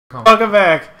Welcome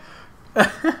back.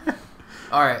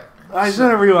 Alright. I should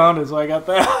have rewound it so I got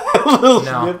that little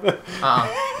snippet.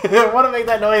 I want to make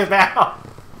that noise now.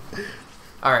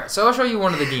 Alright, so I'll show you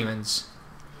one of the demons.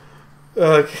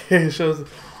 Okay, it shows.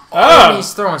 Oh,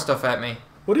 he's throwing stuff at me.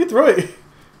 What are you throwing?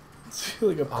 It's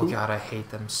like a poop. Oh god, I hate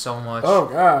them so much. Oh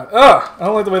god. I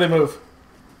don't like the way they move.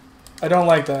 I don't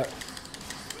like that.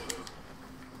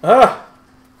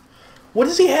 What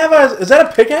does he have as... Is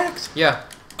that a pickaxe? Yeah.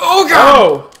 Oh god!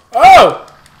 Oh! Oh!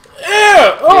 Ew!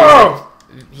 Oh!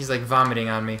 He's like vomiting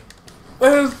on me.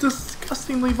 That is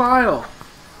disgustingly vile.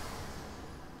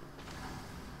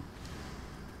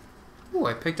 Ooh,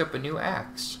 I picked up a new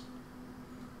axe.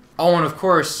 Oh, and of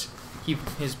course, he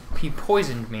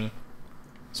poisoned me.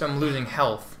 So I'm losing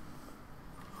health.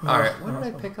 Alright, what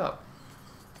did I pick up?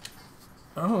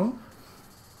 Oh.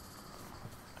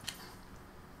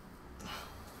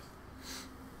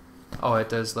 Oh, it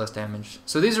does less damage.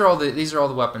 So these are all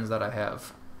the weapons that I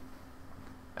have.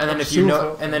 And then if you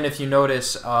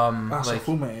notice like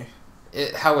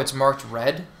how it's marked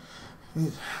red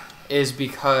is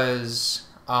because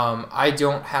I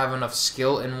don't have enough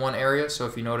skill in one area. So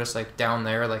if you notice like down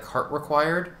there like heart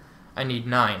required, I need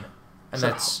 9. And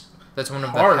that's one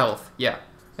of the health. Yeah.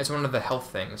 It's one of the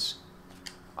health things.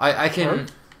 I can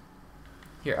heart?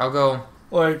 Here, I'll go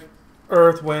like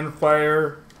earth, wind,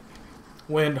 fire,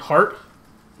 wind, heart,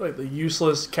 like the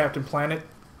useless Captain Planet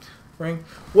ring.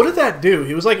 What did that do?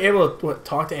 He was like able to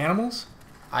talk to animals?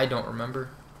 I don't remember.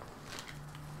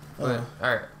 But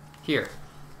alright, here.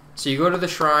 So you go to the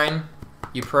shrine,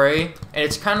 you pray, and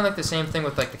it's kind of like the same thing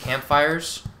with like the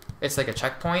campfires. It's like a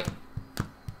checkpoint.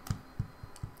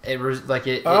 It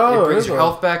brings your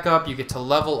health back up. You get to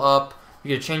level up. You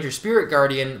get to change your spirit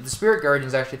guardian. The spirit guardian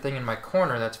is actually a thing in my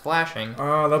corner that's flashing.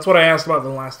 That's what I asked about in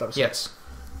the last episode. Yes.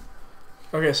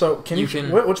 Okay, so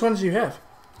which ones do you have?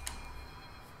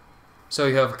 So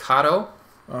you have Kato.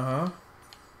 And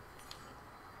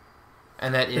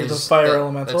that is the fire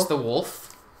elemental. That's the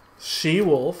wolf.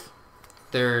 She-wolf.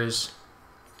 There's...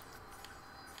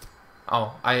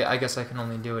 Oh, I guess I can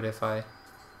only do it if I...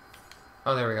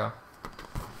 Oh, there we go.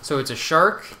 So it's a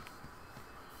shark,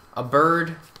 a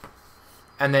bird,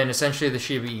 and then essentially the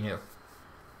Shiba Inu.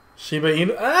 Shiba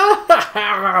Inu?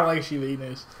 I like Shiba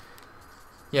Inus.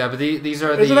 Yeah, but these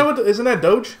are Isn't that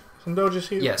Doge? Some Doge is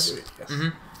here? Yes. Yes.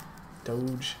 Mm-hmm.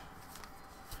 Doge.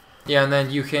 Yeah, and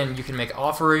then you can make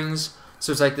offerings.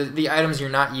 So it's like the items you're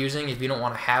not using, if you don't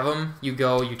want to have them, you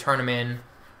go, you turn them in,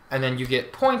 and then you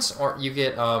get points, or you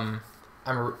get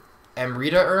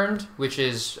Amrita earned, which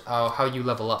is how you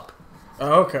level up.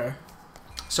 Oh, okay.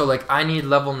 So, like, I need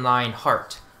level 9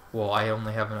 heart. Well, I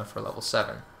only have enough for level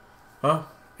 7. Oh,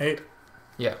 8.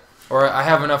 Yeah. Or I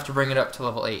have enough to bring it up to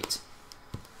level 8.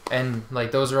 And,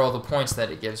 like, those are all the points that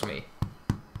it gives me.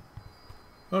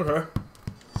 Okay.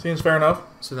 Seems fair enough.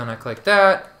 So then I click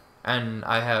that, and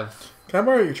I have... Can I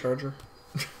borrow your charger?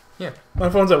 Yeah.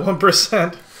 My phone's at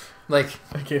 1%. Like,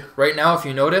 thank you. Right now, if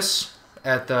you notice,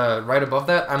 at the right above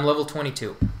that, I'm level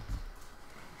 22.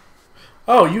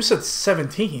 Oh, you said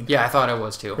 17. Yeah, I thought I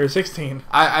was too. Or 16.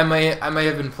 I may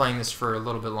have been playing this for a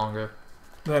little bit longer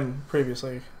than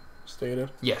previously stated.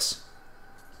 Yes.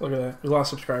 Look at that. We lost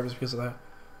subscribers because of that.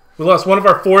 We lost one of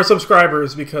our 4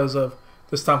 subscribers because of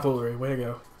this tomfoolery. Way to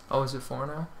go. Oh, is it 4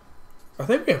 now? I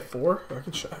think we have 4. I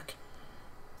can check.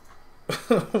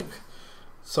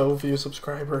 So few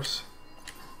subscribers.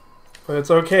 But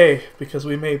it's okay because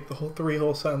we made the whole 3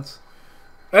 whole cents.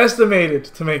 Estimated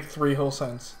to make 3 whole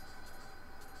cents.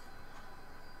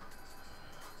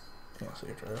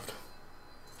 Draft.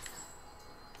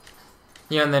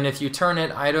 Yeah, and then if you turn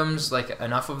in items, like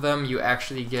enough of them, you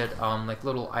actually get like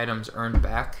little items earned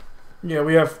back. Yeah,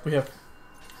 we have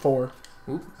 4.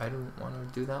 Oop, I don't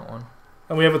want to do that one.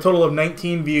 And we have a total of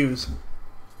 19 views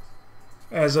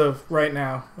as of right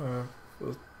now,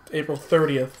 April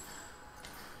 30th.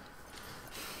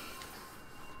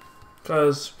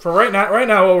 Because for right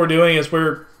now, what we're doing is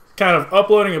we're kind of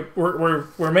uploading.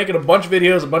 We're making a bunch of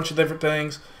videos, a bunch of different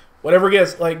things. Whatever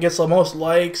gets the most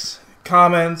likes,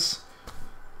 comments,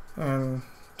 and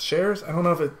shares. I don't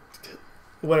know if it,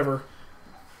 whatever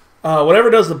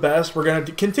does the best, we're gonna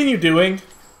continue doing,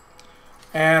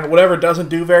 and whatever doesn't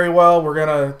do very well, we're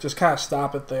gonna just kind of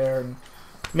stop it there, and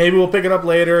maybe we'll pick it up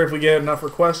later if we get enough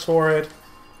requests for it.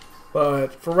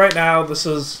 But for right now,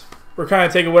 we're kind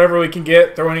of taking whatever we can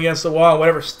get, throwing against the wall, and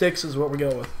whatever sticks is what we go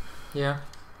with. Yeah.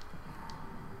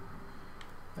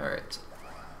 All right.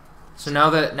 So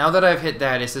now that I've hit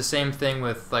that, it's the same thing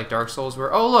with like Dark Souls, where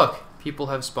look, people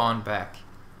have spawned back.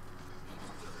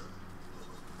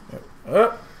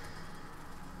 Yep.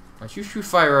 Don't you shoot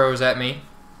fire arrows at me.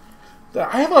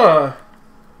 I have a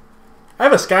I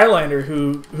have a Skylander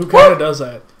who kind of does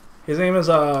that. His name is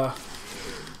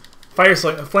Flame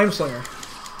Slinger.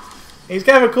 He's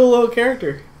kind of a cool little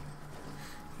character.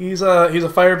 He's a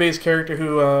fire-based character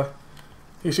who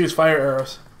shoots fire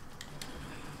arrows,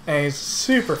 and he's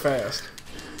super fast.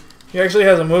 He actually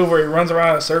has a move where he runs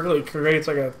around in a circle. He creates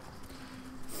like a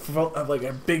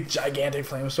big gigantic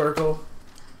flame circle.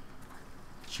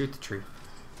 Shoot the tree.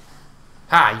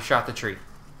 Ha! You shot the tree.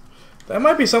 That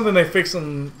might be something they fixed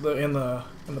in the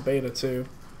beta too.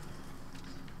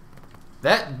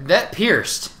 That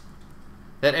pierced.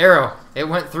 That arrow, it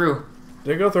went through.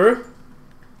 Did it go through?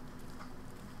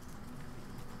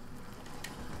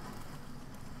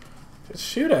 Just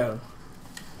shoot at him.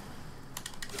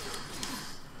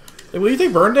 Hey, what do you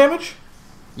think? Burn damage?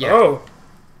 Yeah. Oh.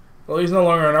 Well, he's no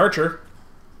longer an archer.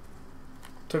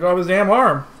 Took off his damn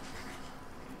arm.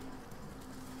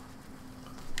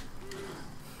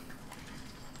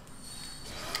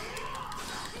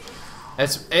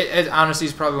 It honestly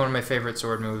is probably one of my favorite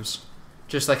sword moves.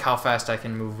 Just like how fast I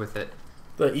can move with it.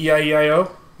 The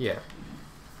E-I-E-I-O? Yeah.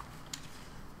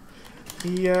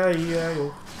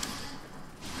 E-I-E-I-O.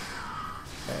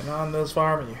 And on this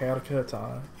farm, and you had a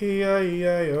katana.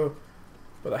 E-I-E-I-O.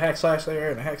 With a hack slash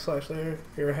there and a hack slash there.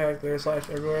 Here a hack there, slash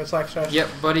everywhere, slash. Yep,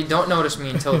 buddy, don't notice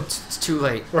me until it's too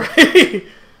late. Right? I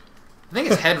think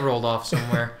his head rolled off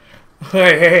somewhere.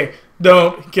 Hey,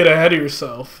 don't get ahead of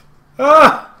yourself.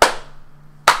 Ah!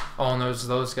 Oh, and there's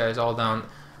those guys all down.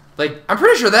 Like, I'm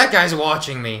pretty sure that guy's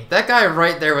watching me. That guy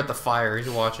right there with the fire, he's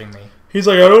watching me. He's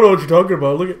like, I don't know what you're talking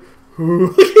about. Look at...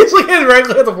 He's like right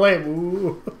at the flame.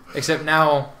 Ooh. Except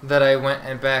now that I went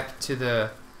and back to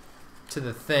the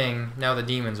thing, now the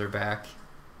demons are back.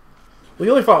 We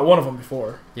only fought one of them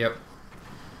before. Yep.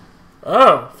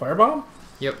 Oh, firebomb?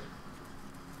 Yep.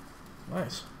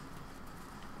 Nice.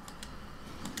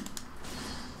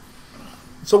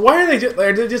 So why are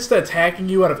they just attacking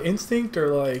you out of instinct or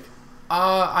like?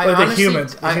 I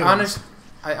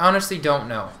honestly don't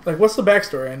know. Like, what's the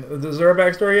backstory? And is there a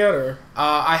backstory yet, or?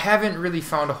 I haven't really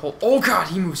found a whole. Oh God,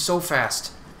 he moves so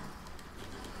fast.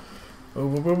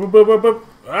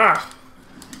 Ah!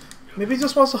 Maybe he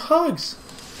just wants the hugs.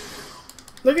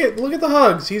 Look at the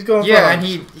hugs. He's going. Yeah, and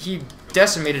he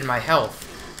decimated my health.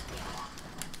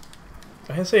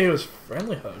 I didn't say he was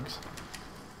friendly hugs.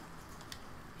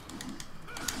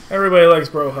 Everybody likes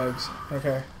bro hugs.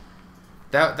 Okay.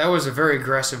 That was a very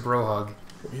aggressive bro hug.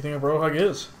 What do you think a bro hug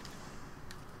is?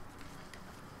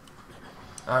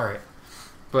 Alright.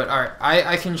 But alright,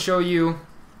 I can show you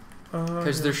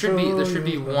because there should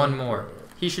be one more.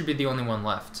 He should be the only one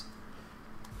left.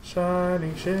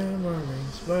 Shining, shimmering,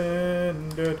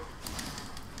 splendid.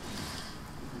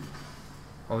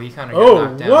 Oh, he kind of got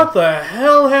knocked down. Oh, what the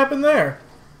hell happened there?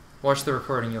 Watch the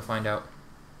recording, you'll find out.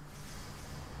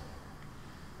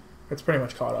 It's pretty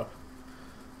much caught up.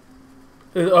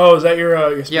 Oh, is that your spirit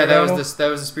animal? Yeah, that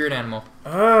was the spirit animal.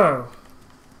 Oh.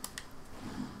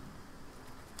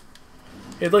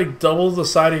 It like doubles the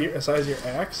size of your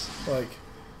axe. Like,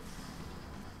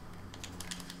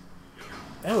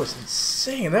 that was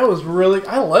insane. That was really,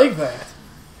 I like that.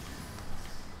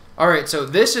 All right, so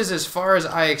this is as far as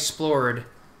I explored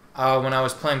when I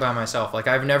was playing by myself. Like,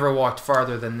 I've never walked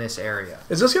farther than this area.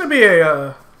 Is this going to be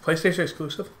a PlayStation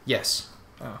exclusive? Yes.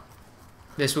 Oh.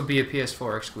 This will be a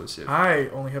PS4 exclusive. I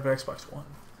only have Xbox One.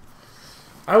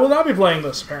 I will not be playing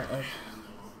this, apparently.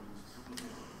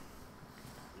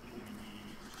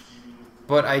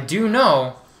 But I do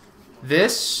know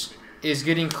this is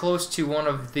getting close to one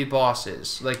of the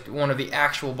bosses. Like, one of the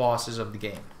actual bosses of the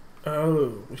game.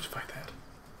 Oh, we should fight that.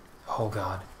 Oh,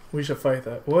 God. We should fight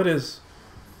that. What is...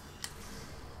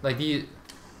 Like,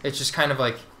 it's just kind of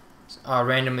like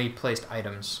randomly placed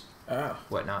items. Ah.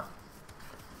 Whatnot.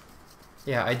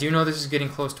 Yeah, I do know this is getting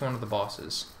close to one of the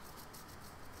bosses.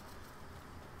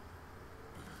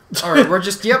 Alright, we're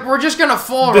just gonna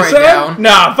fall descend? right down.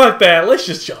 Nah, fuck that. Let's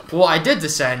just jump. Well, I did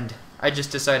descend. I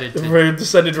just decided to... We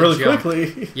descended really jump.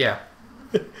 quickly. Yeah.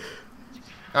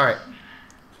 Alright.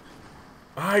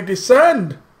 I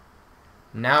descend.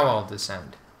 Now I'll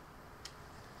descend.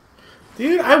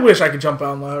 Dude, I wish I could jump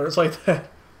down ladders like that.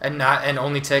 And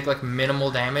only take, like, minimal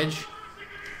damage?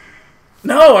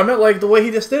 No, I meant like the way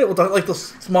he just did it with like the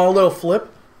small little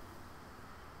flip.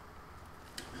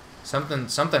 Something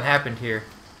happened here.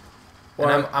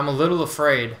 Why? And I'm a little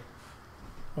afraid.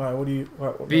 Why? What do you...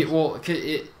 What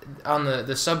on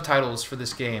the subtitles for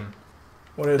this game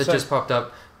what did it that say? just popped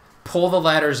up, pull the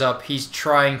ladders up, he's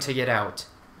trying to get out.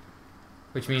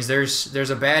 Which means there's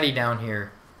a baddie down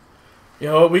here. You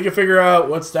know, we can figure out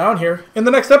what's down here in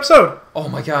the next episode. Oh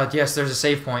my god, yes, there's a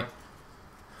save point.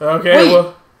 Okay, Wait,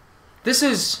 well... This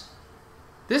is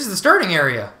This is the starting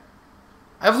area.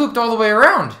 I've looped all the way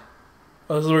around.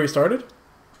 Oh, this is where you started?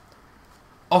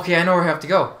 Okay, I know where I have to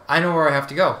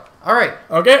go. All right.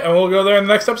 Okay, and we'll go there in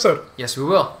the next episode. Yes, we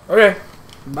will. Okay.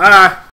 Bye.